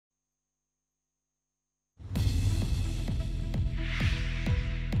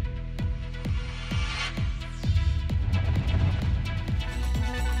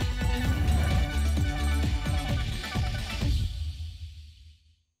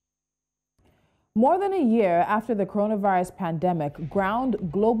More than a year after the coronavirus pandemic ground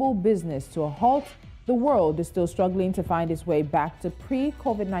global business to a halt, the world is still struggling to find its way back to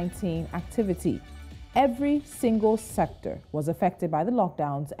pre-COVID-19 activity. Every single sector was affected by the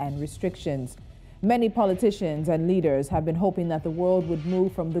lockdowns and restrictions. Many politicians and leaders have been hoping that the world would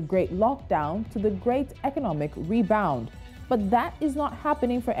move from the great lockdown to the great economic rebound. But that is not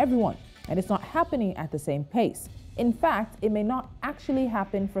happening for everyone, and it's not happening at the same pace. In fact, it may not actually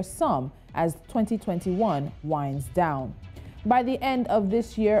happen for some as 2021 winds down. By the end of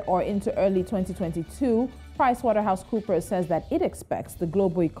this year or into early 2022, PricewaterhouseCoopers says that it expects the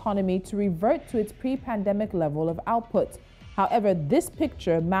global economy to revert to its pre-pandemic level of output. However, this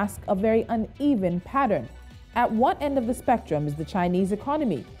picture masks a very uneven pattern. At one end of the spectrum is the Chinese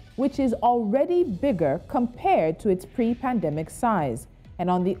economy, which is already bigger compared to its pre-pandemic size. And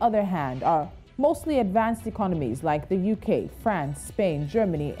on the other hand are mostly advanced economies like the UK, France, Spain,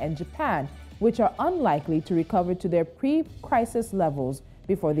 Germany, and Japan, which are unlikely to recover to their pre-crisis levels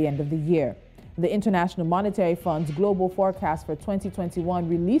before the end of the year. The International Monetary Fund's global forecast for 2021,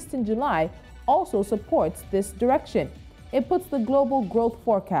 released in July, also supports this direction. It puts the global growth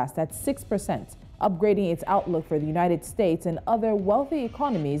forecast at 6%, upgrading its outlook for the United States and other wealthy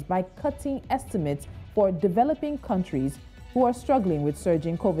economies by cutting estimates for developing countries who are struggling with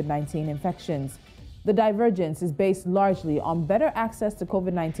surging COVID-19 infections. The divergence is based largely on better access to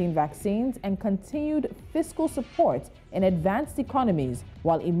COVID-19 vaccines and continued fiscal support in advanced economies,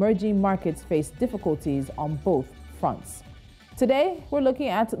 while emerging markets face difficulties on both fronts. Today, we're looking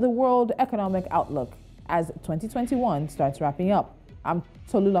at the world economic outlook as 2021 starts wrapping up. I'm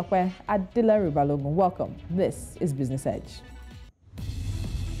Tolulope Adeleru Balogun. Welcome. This is Business Edge.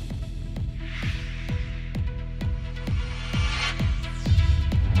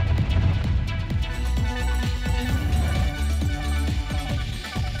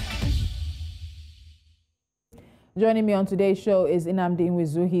 Joining me on today's show is Nnamdi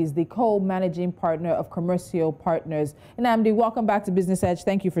Nwizu. He's the co-managing partner of Commercial Partners. Nnamdi, welcome back to Business Edge.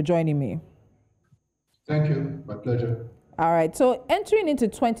 Thank you for joining me. Thank you. My pleasure. All right. So entering into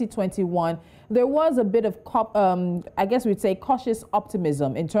 2021, there was a bit of, I guess we'd say, cautious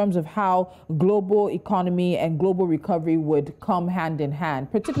optimism in terms of how global economy and global recovery would come hand in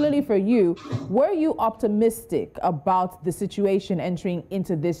hand. Particularly for you, were you optimistic about the situation entering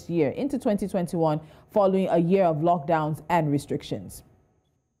into this year, into 2021, following a year of lockdowns and restrictions?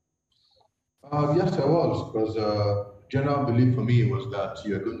 Yes, I was, because general belief for me was that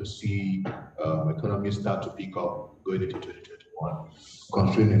you're going to see economy start to pick up going into 2021,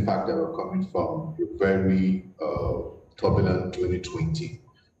 considering the fact that we're coming from a very turbulent 2020.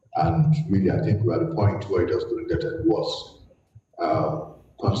 And really, I think we're at a point where it just couldn't get any worse.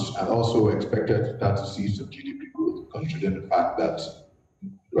 And also expected to start to see some GDP growth, considering the fact that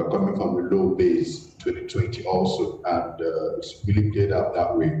we're coming from a low base 2020 also, and it's really played out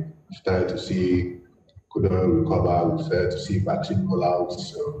that way. We started to see economic recover, we started to see vaccine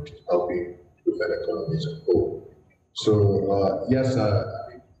rollouts, which is helping different economies as a whole. So yes,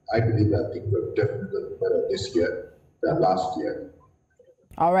 I believe that things are definitely going to be better this year than last year.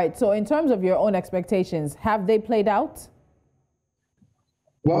 All right. So in terms of your own expectations, have they played out?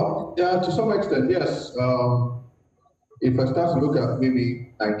 Well, to some extent, yes. If I start to look at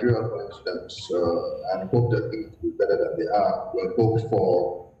maybe Nigeria, for instance, and hope that things will be better than they are, we're hoped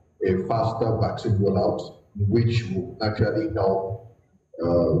for a faster vaccine rollout, which will naturally help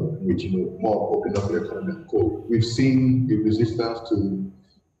with more opening up the economy and co. We've seen the resistance to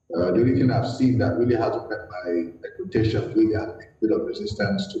the only thing I've seen that really hasn't met my expectations really has been a bit of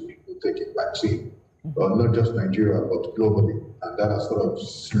resistance to people taking vaccine, not just Nigeria but globally, and that has sort of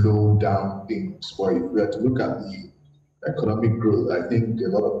slowed down things. But if we are to look at the economic growth, I think a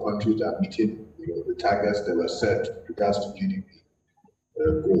lot of countries are meeting the targets that were set with regards to GDP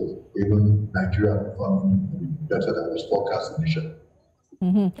growth. Even Nigeria performing better than was forecast initially.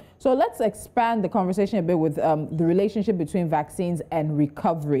 So let's expand the conversation a bit with the relationship between vaccines and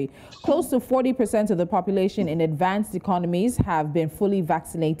recovery. Close to 40% of the population in advanced economies have been fully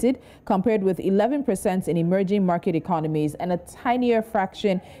vaccinated, compared with 11% in emerging market economies and a tinier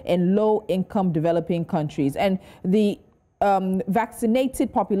fraction in low-income developing countries. And the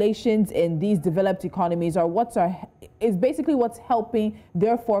vaccinated populations in these developed economies is basically what's helping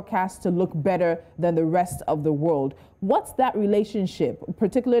their forecast to look better than the rest of the world. What's that relationship,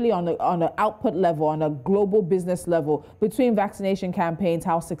 particularly on an output level, on a global business level, between vaccination campaigns,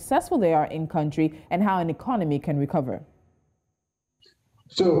 how successful they are in country, and how an economy can recover?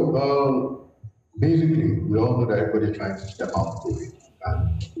 So basically, we all know that everybody's trying to step out COVID,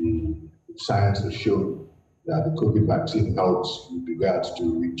 and the science has shown that the COVID vaccine helps with regards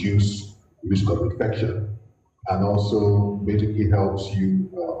to reduce risk of infection, and also basically helps you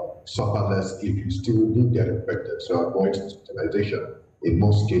suffer less if you still do get infected, so avoid hospitalization in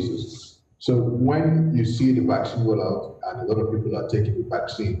most cases. So when you see the vaccine rollout and a lot of people are taking the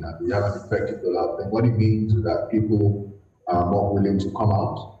vaccine and we have an effective rollout, then what it means is that people are more willing to come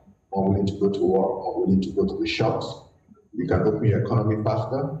out, more willing to go to work, more willing to go to the shops. You can open your economy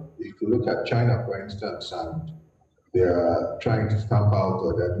faster. If you look at China, for instance, and they're trying to stamp out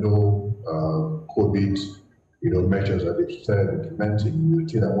or there are no COVID measures that they've started implementing, you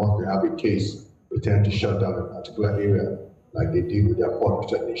see that once they have a case, they tend to shut down a particular area like they did with their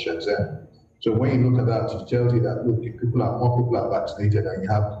 4% in Shenzhen. So when you look at that, it tells you that, look, if more people are vaccinated and you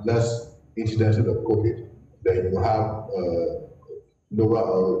have less incidences of COVID, then you have lower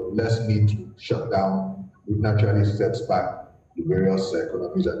or less need to shut down, which naturally sets back the various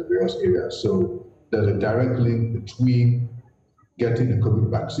economies and the various areas. So there's a direct link between getting the COVID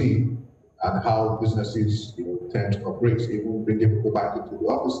vaccine and how businesses tend to operate. Even bringing people back into the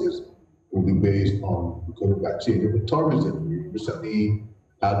offices will be based on the COVID vaccine. Even tourism, we recently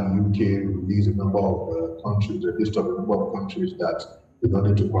had the UK release a number of countries, a list of a number of countries that they don't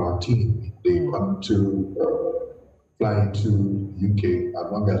need to quarantine. They come to fly into the UK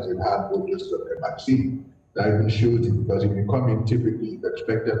as long as they've had both doses of the vaccine. That even shows you, because if you come in, typically you're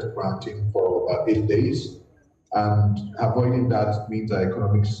expected to quarantine for about 8 days. And avoiding that means that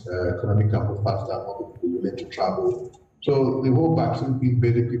economic can move faster and more people willing to travel. So the whole vaccine thing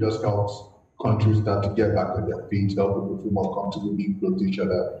basically just helps countries start to get back on their feet, help people feel more comfortable being close to each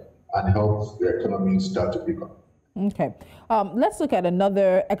other, and help their economies start to pick up. Okay, let's look at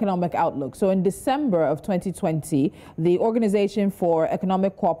another economic outlook. So in December of 2020, the Organization for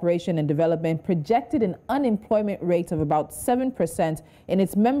Economic Cooperation and Development projected an unemployment rate of about 7% in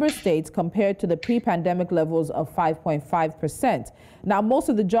its member states compared to the pre-pandemic levels of 5.5%. Now, most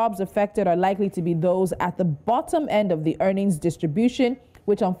of the jobs affected are likely to be those at the bottom end of the earnings distribution,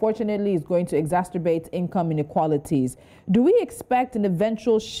 which unfortunately is going to exacerbate income inequalities. Do we expect an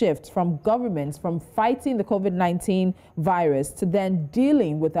eventual shift from governments from fighting the COVID-19 virus to then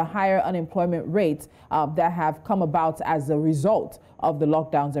dealing with the higher unemployment rates that have come about as a result of the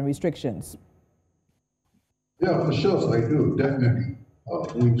lockdowns and restrictions? Yeah, for sure, so I do, definitely.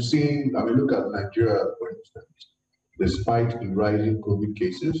 We've seen, look at Nigeria, for instance, despite the rising COVID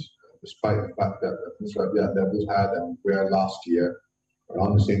cases, despite the fact that the levels had and were last year,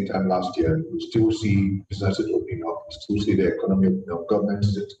 around the same time last year, we still see businesses opening up, we still see the economy opening up.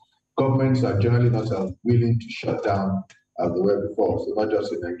 Governments are generally not as willing to shut down as they were before. So not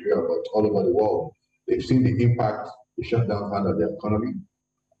just in Nigeria, but all over the world. They've seen the impact the shutdown had on the economy.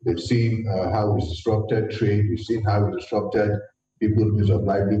 They've seen how it disrupted trade. We've seen how it disrupted people's means of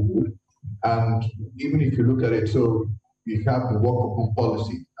livelihood. And even if you look at it, so we have the work from home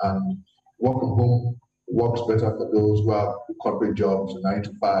policy, and work from home works better for those who have corporate jobs,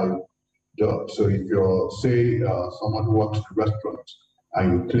 9-to-5 jobs. So if you're, say, someone who works in a restaurant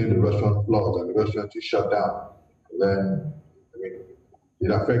and you clean the restaurant floors and the restaurant is shut down, then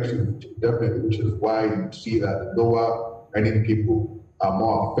it affects you definitely, which is why you see that the lower earning people are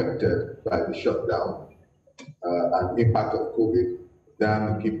more affected by the shutdown and impact of COVID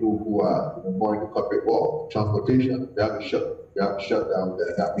than the people who are more in the corporate world. Transportation, they have to shut down.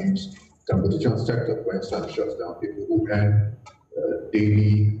 That means transportation sector, for instance, shuts down. People who earn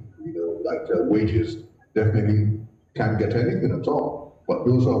daily, wages, definitely can't get anything at all. But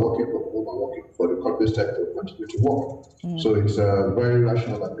those who are working from home are working for the corporate sector continue to work. So it's very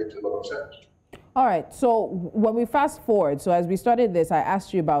rational and makes a lot of sense. All right. So when we fast forward, so as we started this, I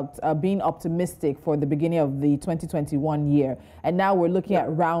asked you about being optimistic for the beginning of the 2021 year. And now we're looking at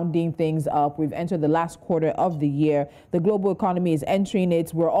rounding things up. We've entered the last quarter of the year. The global economy is entering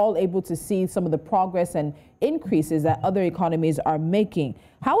it. We're all able to see some of the progress and increases that other economies are making.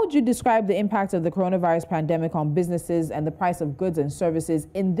 How would you describe the impact of the coronavirus pandemic on businesses and the price of goods and services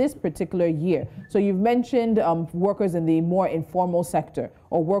in this particular year? So you've mentioned workers in the more informal sector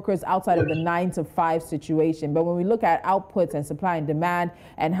or workers outside of the 9-to-5 situation. But when we look at outputs and supply and demand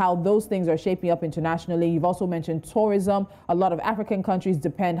and how those things are shaping up internationally, you've also mentioned tourism. A lot of African countries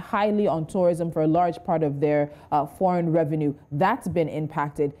depend highly on tourism for a large part of their foreign revenue. That's been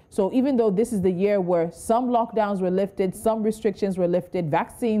impacted. So even though this is the year where some lockdowns were lifted, some restrictions were lifted,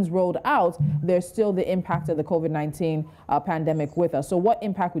 vaccines rolled out, there's still the impact of the COVID-19 pandemic with us. So what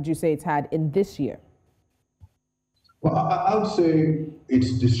impact would you say it's had in this year? Well, I would say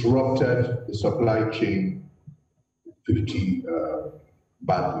it's disrupted the supply chain pretty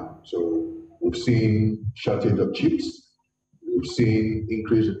badly. So we've seen shortage of chips. We've seen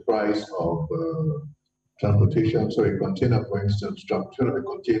increase in price of transportation. So a container, for instance, transportation of a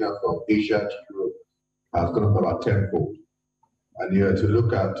container from Asia to Europe has gone up about tenfold. And you have to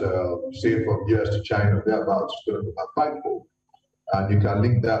look at, say, from US to China, thereabouts, it's going up about fivefold. And you can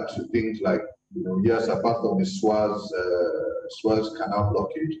link that to things like, yes, apart from the Suez Canal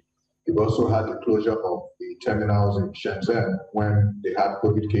blockage, you've also had the closure of the terminals in Shenzhen when they had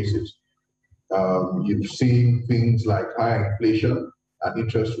COVID cases. You've seen things like high inflation and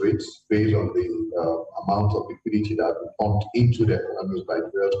interest rates based on the amount of liquidity that we pumped into the economies by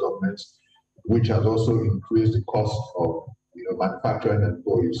various governments, which has also increased the cost of manufacturing and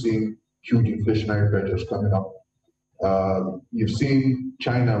so you've seen huge inflationary pressures coming up. You've seen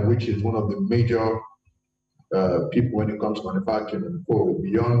China, which is one of the major people when it comes to manufacturing and so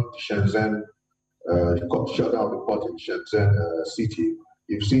beyond Shenzhen, shut down the port in Shenzhen city.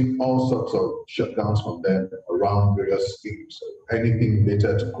 You've seen all sorts of shutdowns from them around various schemes. So anything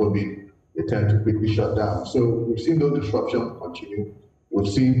related to COVID, they tend to quickly shut down. So we've seen those disruptions continue.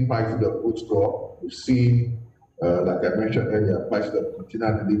 We've seen prices of goods go up. We've seen, like I mentioned earlier, prices of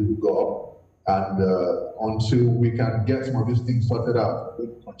container delivery go up. And until we can get some of these things sorted out,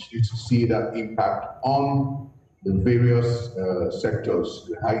 we'll continue to see that impact on the various sectors,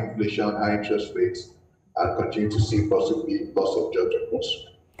 the high inflation, high interest rates, and continue to see possibly loss of jobs across.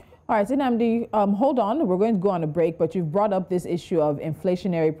 All right, Nnamdi, hold on. We're going to go on a break, but you've brought up this issue of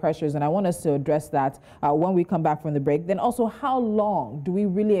inflationary pressures, and I want us to address that when we come back from the break. Then also, how long do we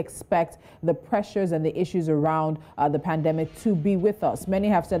really expect the pressures and the issues around the pandemic to be with us? Many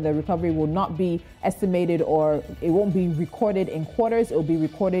have said the recovery will not be estimated or it won't be recorded in quarters. It will be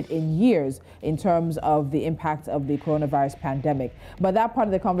recorded in years in terms of the impact of the coronavirus pandemic. But that part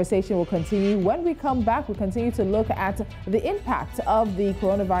of the conversation will continue. When we come back, we'll continue to look at the impact of the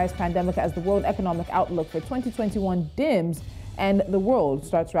coronavirus pandemic as the world economic outlook for 2021 dims and the world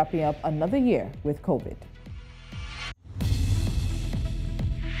starts wrapping up another year with COVID.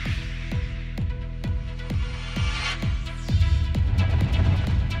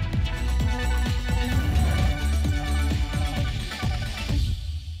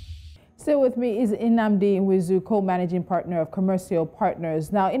 Still with me is Nnamdi Nwizu, co-managing partner of Commercial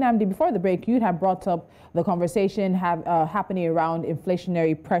Partners. Now, Nnamdi, before the break, you had brought up the conversation happening around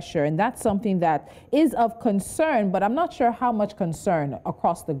inflationary pressure, and that's something that is of concern, but I'm not sure how much concern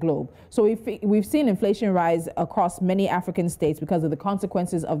across the globe. So we've seen inflation rise across many African states because of the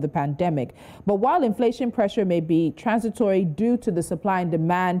consequences of the pandemic. But while inflation pressure may be transitory due to the supply and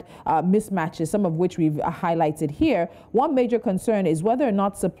demand mismatches, some of which we've highlighted here, one major concern is whether or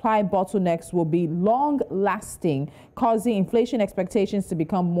not supply bottlenecks will be long-lasting, causing inflation expectations to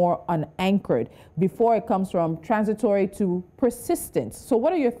become more unanchored before it comes from transitory to persistent. So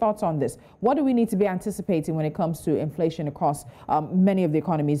what are your thoughts on this? What do we need to be anticipating when it comes to inflation across many of the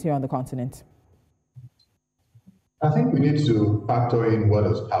economies here on the continent? I think we need to factor in what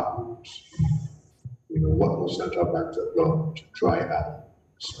has happened, what the central banks have done to try and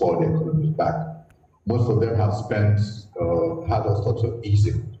spur the economies back. Most of them have had all sorts of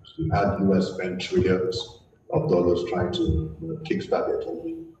easing. We've had US spend trillions of dollars trying to kickstart the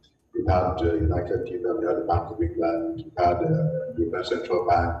economy. We've had the United Kingdom, we had the Bank of England, we've had the European Central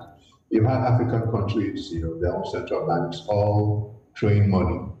Bank. You've had African countries, their own central banks, all throwing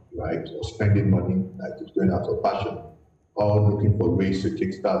money, right, or spending money like it's going out of fashion, all looking for ways to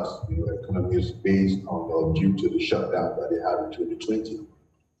kickstart economies based on or due to the shutdown that they had in 2020.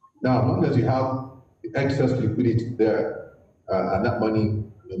 Now, as long as you have excess liquidity there and that money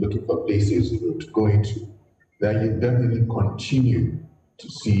looking for places to go into, then you definitely continue to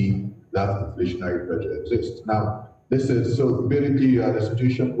see that inflationary pressure exist. Now, this is so basically you are at a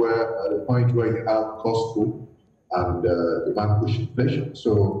situation where at the point where you have cost pull and demand push inflation.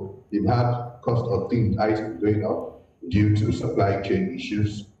 So you've had cost of things items going up due to supply chain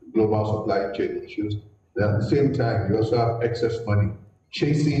issues, global supply chain issues. Then at the same time, you also have excess money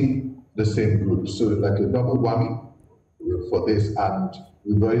chasing the same goods. So it's like a double whammy for this. And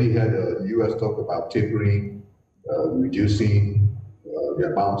we've already had the US talk about tapering, reducing the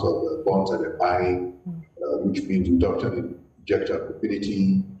amount of bonds that they're buying, which means reduction in injection of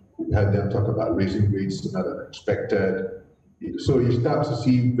liquidity. We've had them talk about raising rates sooner than expected. So you start to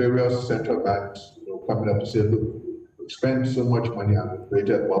see various central banks coming up to say, look, we've spent so much money and we've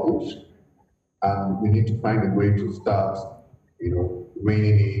created bubbles, and we need to find a way to start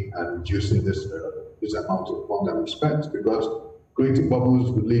reining in and reducing this amount of funds that we spent, because creating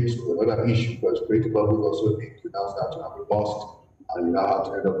bubbles would lead to another issue, because creating bubbles also means you now start to have a bust and you now have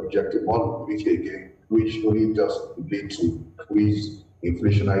to end up injecting more liquidity again, which only just lead to increased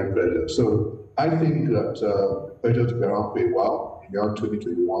inflationary pressure. So I think that pressure to be around for a while beyond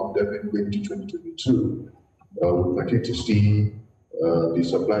 2021, definitely into 2022, we'll continue to see the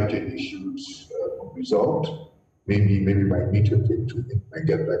supply chain issues resolved. Maybe by mid-2022 it might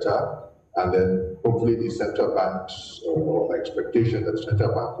get better. And then hopefully the central banks, or expectation that the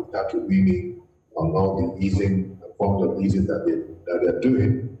central bank will start relieving on all the easing, forms of easing that they're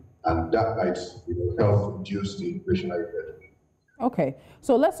doing, and that might help reduce the inflationary pressure. Okay,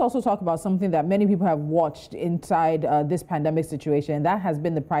 so let's also talk about something that many people have watched inside this pandemic situation, and that has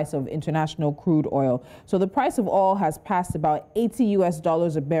been the price of international crude oil. So the price of oil has passed about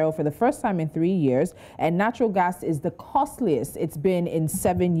 $80 a barrel for the first time in 3 years, and natural gas is the costliest it's been in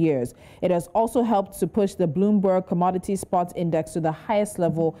 7 years. It has also helped to push the Bloomberg Commodity Spot Index to the highest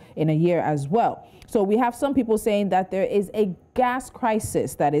level in a year as well. So we have some people saying that there is a gas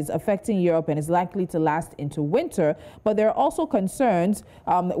crisis that is affecting Europe and is likely to last into winter. But there are also concerns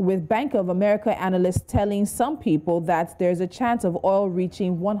with Bank of America analysts telling some people that there's a chance of oil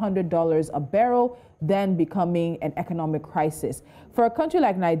reaching $100 a barrel, then becoming an economic crisis. For a country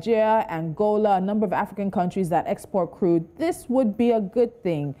like Nigeria, Angola, a number of African countries that export crude, this would be a good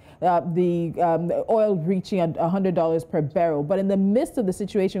thing, the oil reaching $100 per barrel. But in the midst of the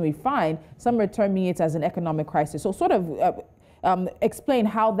situation we find, some are terming it as an economic crisis. So sort of explain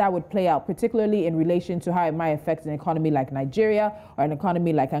how that would play out, particularly in relation to how it might affect an economy like Nigeria or an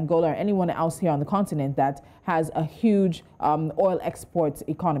economy like Angola or anyone else here on the continent that has a huge oil export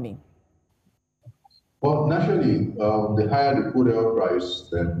economy. Well, naturally, the higher the crude oil price,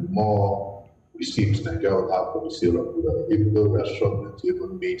 then the more receipts Nigeria will have for the sale of crude oil, even though we are struggling to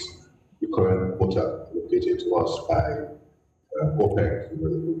even meet the current quota allocated to us by OPEC,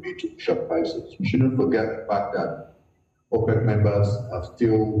 will be to short prices. We shouldn't forget the fact that OPEC members are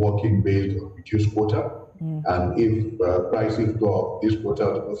still working based on reduced quota, and if prices go up, this quota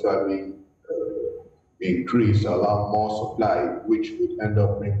will most likely increase, allow more supply, which would end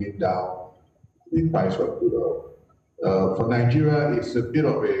up bringing down the price of crude oil. For Nigeria, it's a bit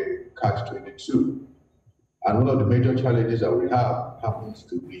of a catch-22. And one of the major challenges that we have happens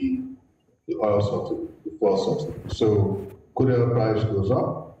to be the oil subsidy, the fuel subsidy. So crude oil price goes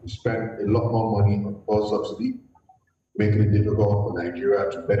up, we spend a lot more money on oil subsidy, making it difficult for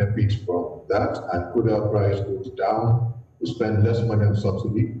Nigeria to benefit from that. And crude oil price goes down, we spend less money on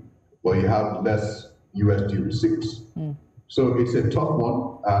subsidy, but you have less USD receipts. So it's a tough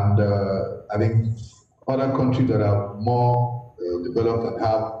one, and I think other countries that are more developed and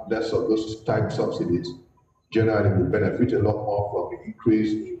have less of those type subsidies generally will benefit a lot more from the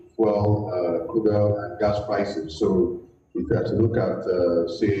increase in fuel, crude oil, and gas prices. So if you have to look at,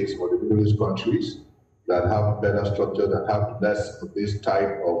 say, some of the Middle East countries that have better structure, that have less of this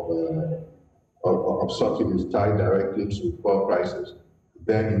type of subsidies tied directly to fuel prices,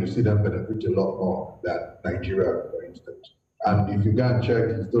 then you see them benefit a lot more than Nigeria, for instance. And if you go and check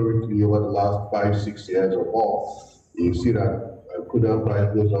historically over the last 5-6 years or more, you see that crude oil price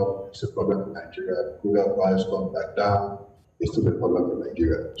goes up, it's a problem in Nigeria. Crude oil price comes back down, it's still a problem in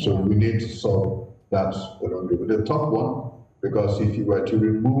Nigeria. So we need to solve that conundrum. But the tough one, because if you were to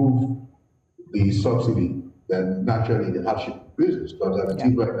remove the subsidy, then naturally the hardship increases. Because as it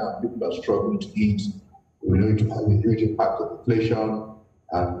is right now, people are struggling to eat. We know it has a huge impact of inflation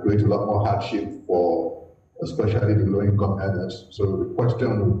and create a lot more hardship for especially the low-income earners. So the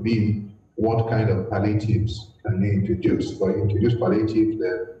question would be, what kind of palliatives can you introduce? For you introduce palliatives,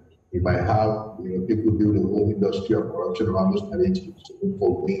 then you might have people build a whole industry of corruption around those palliatives to look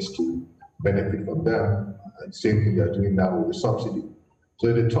for ways to benefit from them. And same thing they're doing now with the subsidy. So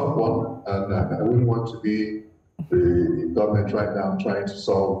it's a tough one, and I wouldn't want to be the government right now trying to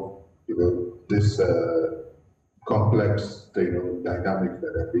solve this complex dynamic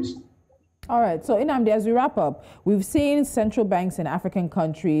that they're facing. All right. So, Nnamdi, as we wrap up, we've seen central banks in African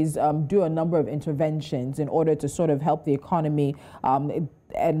countries do a number of interventions in order to sort of help the economy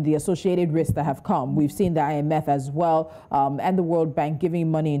and the associated risks that have come. We've seen the IMF as well and the World Bank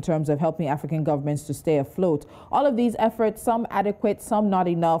giving money in terms of helping African governments to stay afloat. All of these efforts, some adequate, some not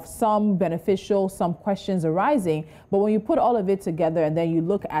enough, some beneficial, some questions arising. But when you put all of it together and then you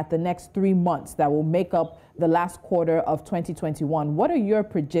look at the next 3 months that will make up the last quarter of 2021, what are your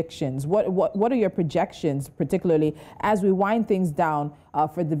predictions? What are your projections, particularly as we wind things down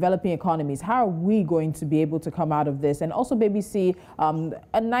for developing economies? How are we going to be able to come out of this and also maybe see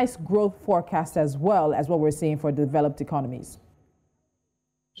a nice growth forecast as well as what we're seeing for developed economies?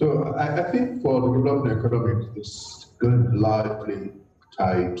 So I think for the developing economies, it's going to be largely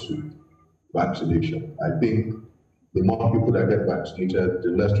tied to vaccination. I think the more people that get vaccinated,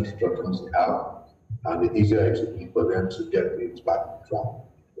 the less restrictions they have, and the easier it will be for them to get things back on track.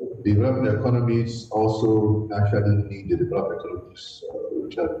 Developing economies also actually need the developed economies,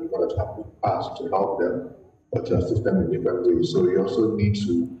 which are what have been passed to help them, but to assist them in different ways. So we also need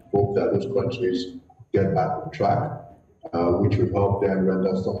to hope that those countries get back on track, which will help them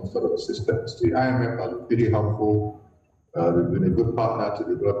render some sort of assistance. The IMF has been pretty helpful. They've been a good partner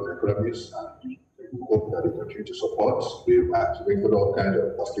to developing economies, and we hope that they continue to support. We've activated all kinds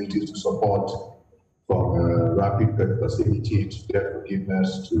of facilities to support, from rapid credit facility to debt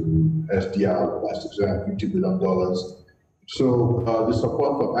forgiveness to SDR, that's $650 billion. So the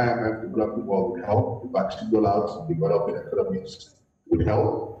support from IMF developing world will help. The vaccine rollout, developing economies will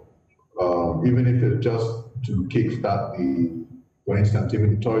help, even if it's just to kickstart the, for instance,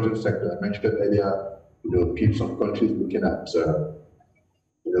 even the tourism sector I mentioned earlier. Keep some countries looking at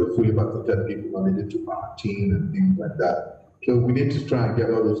fully vaccinated people not needed to quarantine and things like that. So we need to try and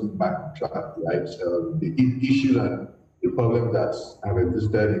get all those things back on track, right? The issues and the problems that have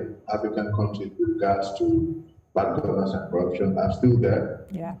existed in African countries with regards to bad governance and corruption are still there,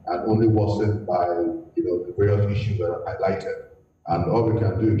 and only worsened by the various issues that are highlighted. And all we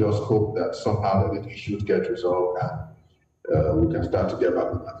can do is just hope that somehow these issues get resolved and we can start to get back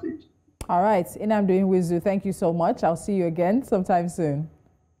on our feet. All right, Nnamdi Nwizu, thank you so much. I'll see you again sometime soon.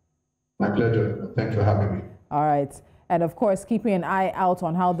 My pleasure. Thanks for having me. All right. And of course, keeping an eye out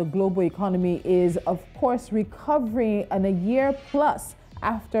on how the global economy is, of course, recovering in a year plus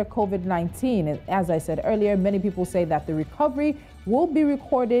after COVID-19. And as I said earlier, many people say that the recovery will be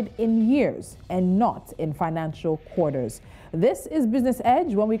recorded in years and not in financial quarters. This is Business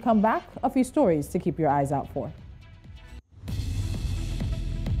Edge. When we come back, a few stories to keep your eyes out for.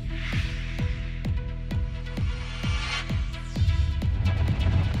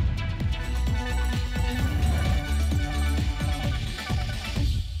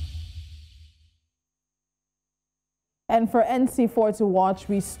 And for NC4 to watch,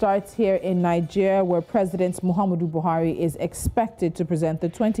 we start here in Nigeria, where President Muhammadu Buhari is expected to present the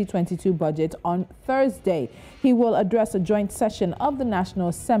 2022 budget on Thursday. He will address a joint session of the National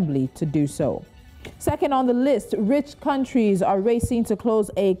Assembly to do so. Second on the list, rich countries are racing to close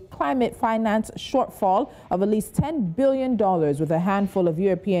a climate finance shortfall of at least $10 billion, with a handful of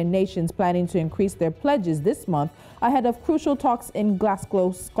European nations planning to increase their pledges this month ahead of crucial talks in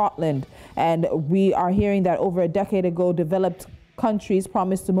Glasgow, Scotland. And we are hearing that over a decade ago, developed countries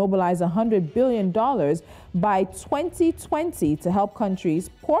promised to mobilize $100 billion by 2020 to help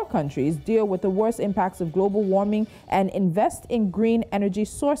poor countries, deal with the worst impacts of global warming and invest in green energy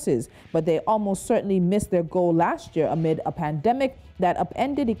sources. But they almost certainly missed their goal last year amid a pandemic that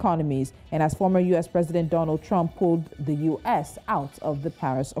upended economies, and as former U.S. President Donald Trump pulled the U.S. out of the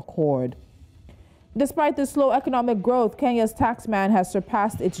Paris Accord. Despite the slow economic growth, Kenya's taxman has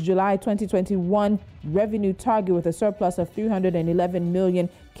surpassed its July 2021 revenue target with a surplus of 311 million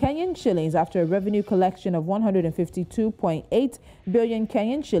Kenyan shillings after a revenue collection of 152.8 billion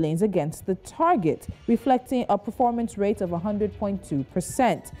Kenyan shillings against the target, reflecting a performance rate of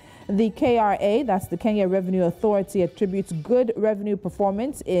 100.2%. The KRA, that's the Kenya Revenue Authority, attributes good revenue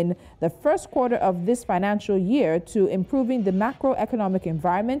performance in the first quarter of this financial year to improving the macroeconomic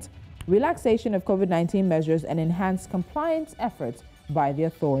environment, relaxation of COVID-19 measures, and enhanced compliance efforts by the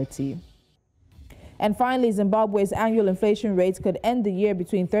authority. And finally, Zimbabwe's annual inflation rates could end the year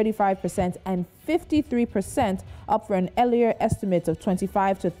between 35% and 53%, up from an earlier estimate of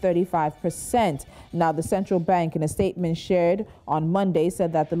 25 to 35%. Now, the central bank, in a statement shared on Monday,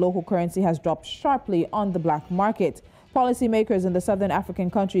 said that the local currency has dropped sharply on the black market. Policymakers in the southern African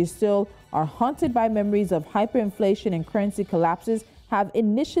countries still are haunted by memories of hyperinflation and currency collapses, have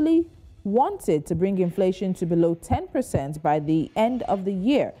initially wanted to bring inflation to below 10% by the end of the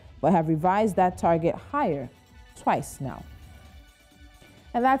year, but have revised that target higher twice now.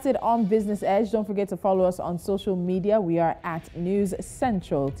 And that's it on Business Edge. Don't forget to follow us on social media. We are at News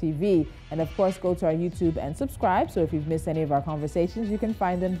Central TV. And of course, go to our YouTube and subscribe. So if you've missed any of our conversations, you can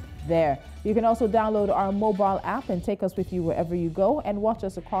find them there. You can also download our mobile app and take us with you wherever you go, and watch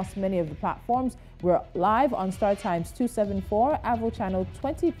us across many of the platforms. We're live on Star Times 274, Avo Channel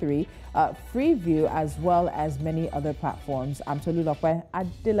 23, Freeview, as well as many other platforms. I'm Tolulope,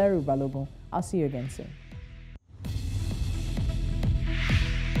 Adeleru, Balogun. I'll see you again soon.